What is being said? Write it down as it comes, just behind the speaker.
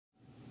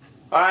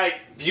Alright,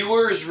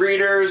 viewers,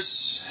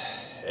 readers,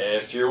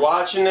 if you're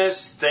watching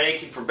this,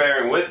 thank you for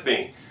bearing with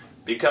me,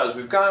 because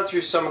we've gone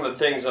through some of the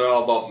things that are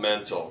all about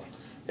mental,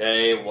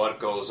 okay, and what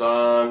goes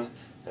on,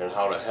 and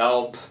how to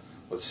help,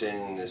 what's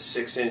in the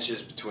 6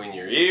 inches between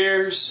your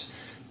ears,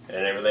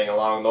 and everything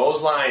along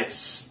those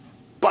lines.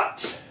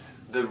 But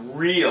the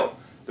real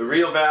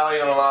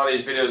value in a lot of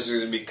these videos is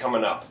going to be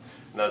coming up,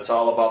 and that's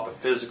all about the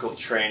physical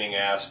training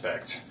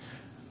aspect.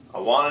 I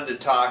wanted to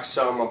talk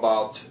some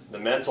about the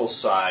mental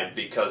side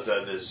because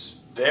that is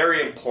very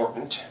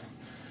important.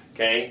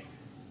 Okay,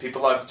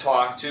 people I've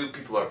talked to,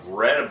 people I've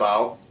read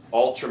about,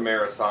 ultra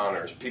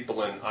marathoners,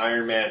 people in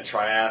Ironman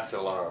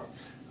triathlon,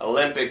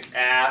 Olympic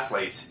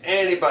athletes,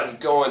 anybody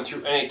going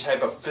through any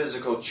type of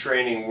physical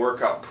training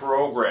workout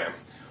program,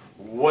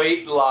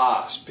 weight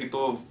loss,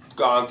 people who've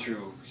gone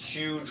through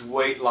huge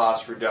weight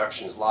loss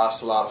reductions,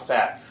 lost a lot of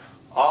fat.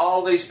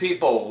 All these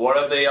people, what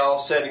have they all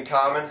said in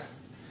common?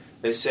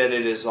 They said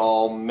it is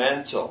all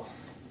mental.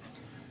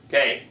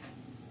 Okay,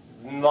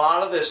 a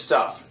lot of this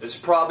stuff is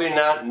probably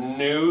not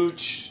new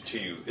to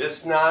you.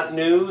 It's not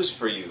news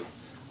for you.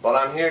 But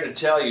I'm here to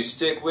tell you,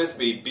 stick with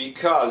me,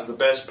 because the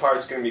best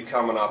part's going to be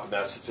coming up, and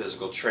that's the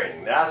physical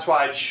training. That's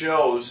why I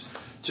chose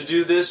to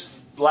do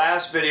this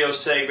last video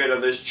segment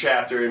of this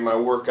chapter in my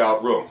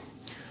workout room.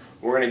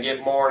 We're going to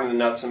get more into the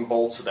nuts and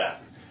bolts of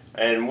that.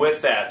 And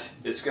with that,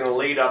 it's going to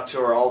lead up to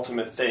our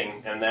ultimate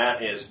thing, and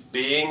that is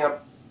being a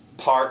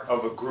part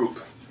of a group,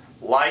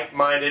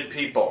 like-minded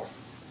people.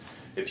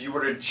 If you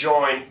were to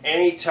join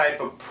any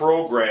type of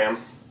program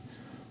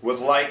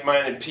with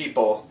like-minded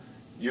people,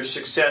 your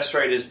success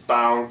rate is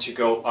bound to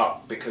go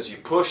up, because you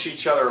push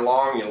each other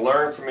along, you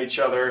learn from each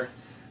other,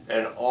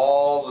 and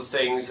all the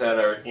things that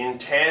are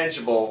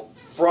intangible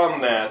from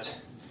that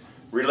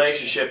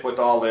relationship with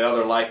all the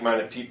other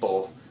like-minded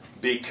people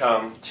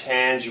become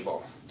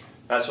tangible.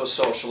 That's what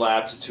social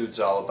aptitude's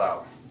all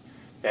about.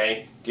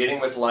 Okay? Getting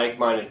with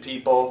like-minded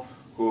people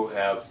who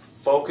have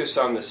focused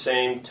on the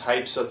same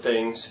types of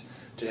things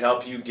to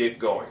help you get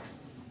going.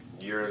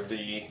 You're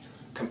the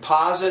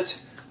composite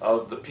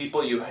of the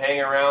people you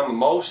hang around the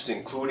most,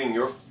 including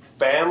your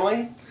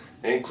family,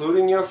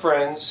 including your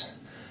friends,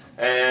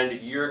 and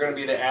you're going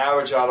to be the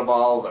average out of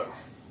all of them.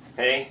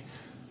 Okay?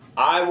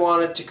 I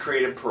wanted to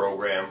create a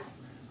program.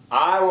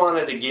 I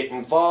wanted to get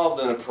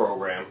involved in a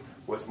program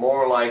with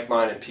more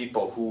like-minded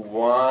people who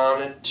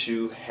wanted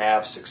to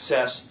have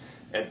success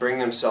and bring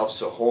themselves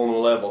to a whole new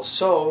level.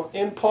 So,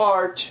 in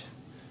part,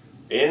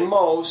 in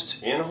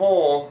most, in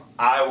whole,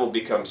 I will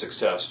become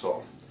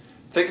successful.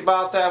 Think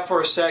about that for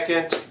a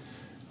second.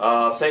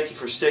 Thank you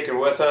for sticking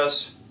with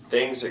us.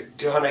 Things are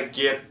gonna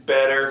get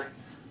better.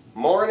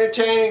 More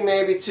entertaining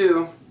maybe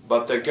too,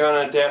 but they're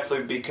gonna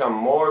definitely become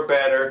more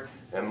better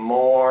and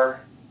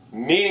more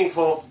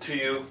meaningful to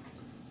you.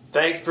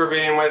 Thank you for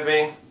being with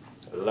me.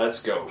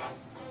 Let's go.